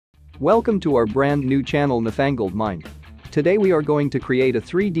Welcome to our brand new channel Newfangled Mind. Today we are going to create a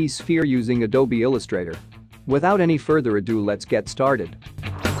 3D sphere using Adobe Illustrator. Without any further ado, let's get started.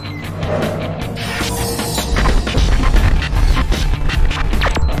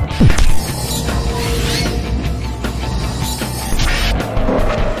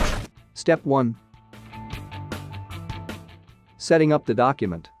 Step 1. Setting up the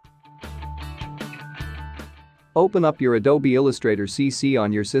document. Open up your Adobe Illustrator CC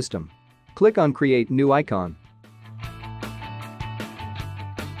on your system. Click on Create New icon.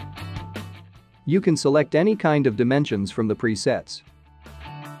 You can select any kind of dimensions from the presets.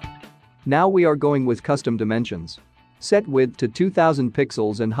 Now we are going with custom dimensions. Set width to 2000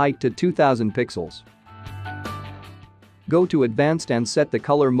 pixels and height to 2000 pixels. Go to Advanced and set the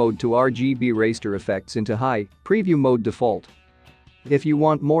color mode to RGB raster effects into high, preview mode default. If you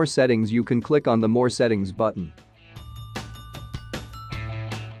want more settings, you can click on the More Settings button.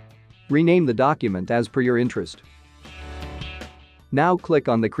 Rename the document as per your interest. Now click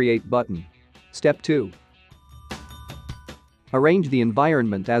on the Create button. Step 2. Arrange the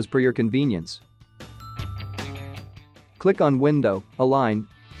environment as per your convenience. Click on Window, Align,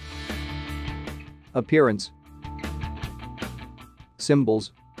 Appearance,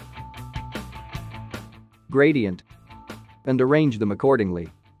 Symbols, Gradient, and arrange them accordingly.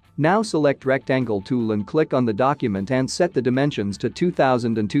 Now select Rectangle tool and click on the document and set the dimensions to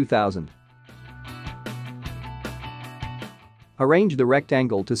 2000 and 2000. Arrange the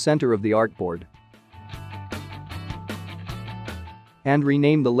rectangle to center of the artboard. And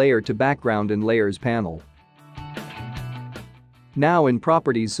rename the layer to Background in Layers panel. Now in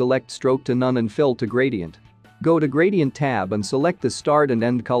Properties, select Stroke to None and Fill to Gradient. Go to Gradient tab and select the start and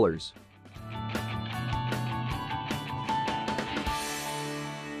end colors.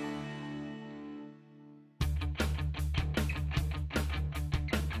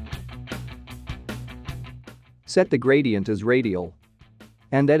 Set the gradient as radial.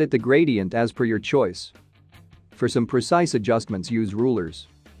 And edit the gradient as per your choice. For some precise adjustments, use rulers.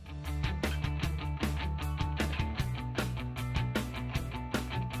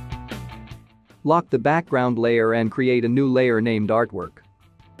 Lock the background layer and create a new layer named Artwork.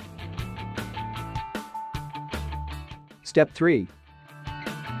 Step 3.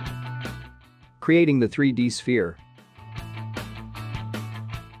 Creating the 3D sphere.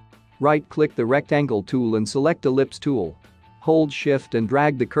 Right-click the Rectangle tool and select Ellipse tool. Hold Shift and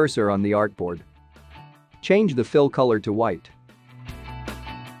drag the cursor on the artboard. Change the fill color to white.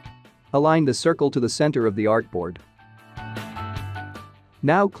 Align the circle to the center of the artboard.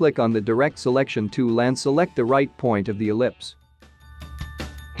 Now click on the Direct Selection tool and select the right point of the ellipse.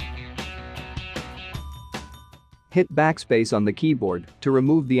 Hit backspace on the keyboard to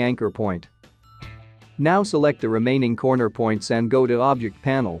remove the anchor point. Now select the remaining corner points and go to Object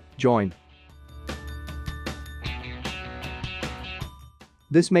Panel, Join.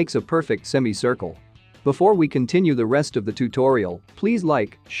 This makes a perfect semicircle. Before we continue the rest of the tutorial, please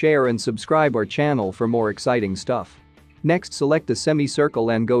like, share and subscribe our channel for more exciting stuff. Next, select the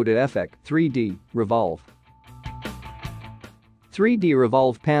semicircle and go to Effect, 3D, Revolve. 3D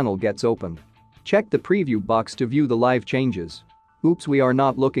Revolve panel gets opened. Check the preview box to view the live changes. Oops, we are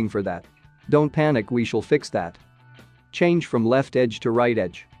not looking for that. Don't panic, we shall fix that. Change from left edge to right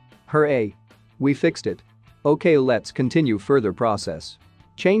edge. Hooray! We fixed it. Okay, let's continue further process.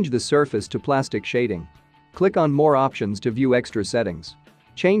 Change the surface to plastic shading. Click on More options to view extra settings.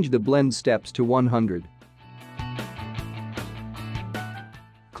 Change the blend steps to 100.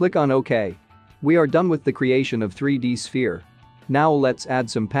 Click on OK. We are done with the creation of 3D sphere. Now let's add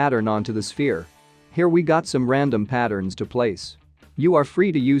some pattern onto the sphere. Here we got some random patterns to place. You are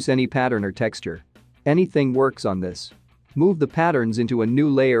free to use any pattern or texture. Anything works on this. Move the patterns into a new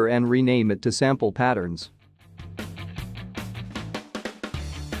layer and rename it to Sample Patterns.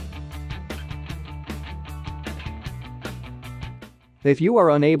 If you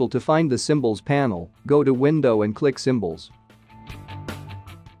are unable to find the Symbols panel, go to Window and click Symbols.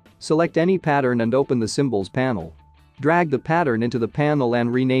 Select any pattern and open the Symbols panel. Drag the pattern into the panel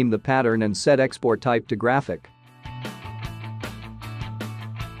and rename the pattern and set export type to graphic.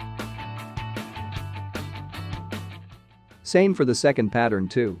 Same for the second pattern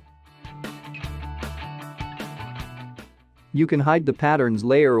too. You can hide the patterns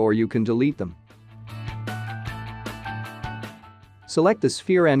layer or you can delete them. Select the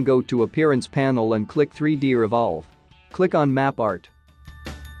sphere and go to Appearance panel and click 3D Revolve. Click on Map Art.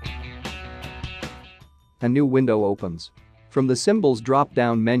 A new window opens. From the Symbols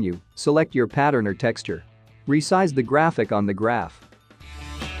drop-down menu, select your pattern or texture. Resize the graphic on the graph.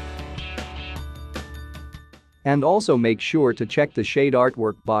 And also make sure to check the shade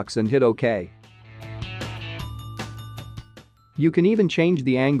artwork box and hit OK. You can even change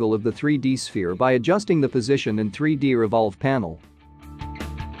the angle of the 3D sphere by adjusting the position in 3D Revolve panel.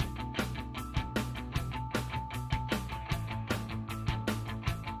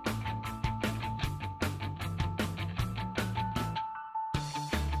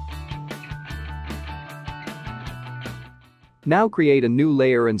 Now create a new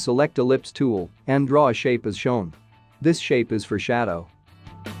layer and select Ellipse tool and draw a shape as shown. This shape is for shadow.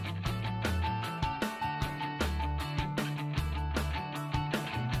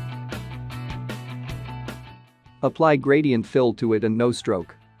 Apply gradient fill to it and no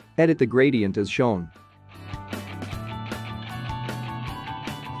stroke. Edit the gradient as shown.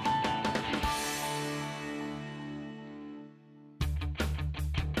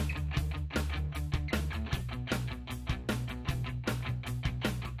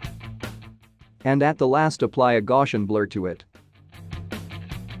 And at the last apply a Gaussian blur to it.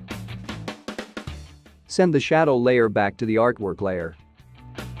 Send the shadow layer back to the artwork layer.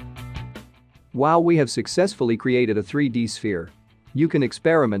 Wow, we have successfully created a 3D sphere. You can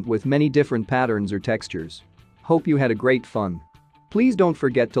experiment with many different patterns or textures. Hope you had a great fun. Please don't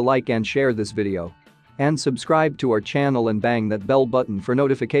forget to like and share this video. And subscribe to our channel and bang that bell button for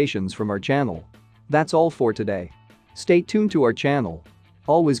notifications from our channel. That's all for today. Stay tuned to our channel.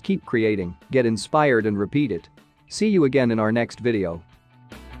 Always keep creating, get inspired and repeat it. See you again in our next video.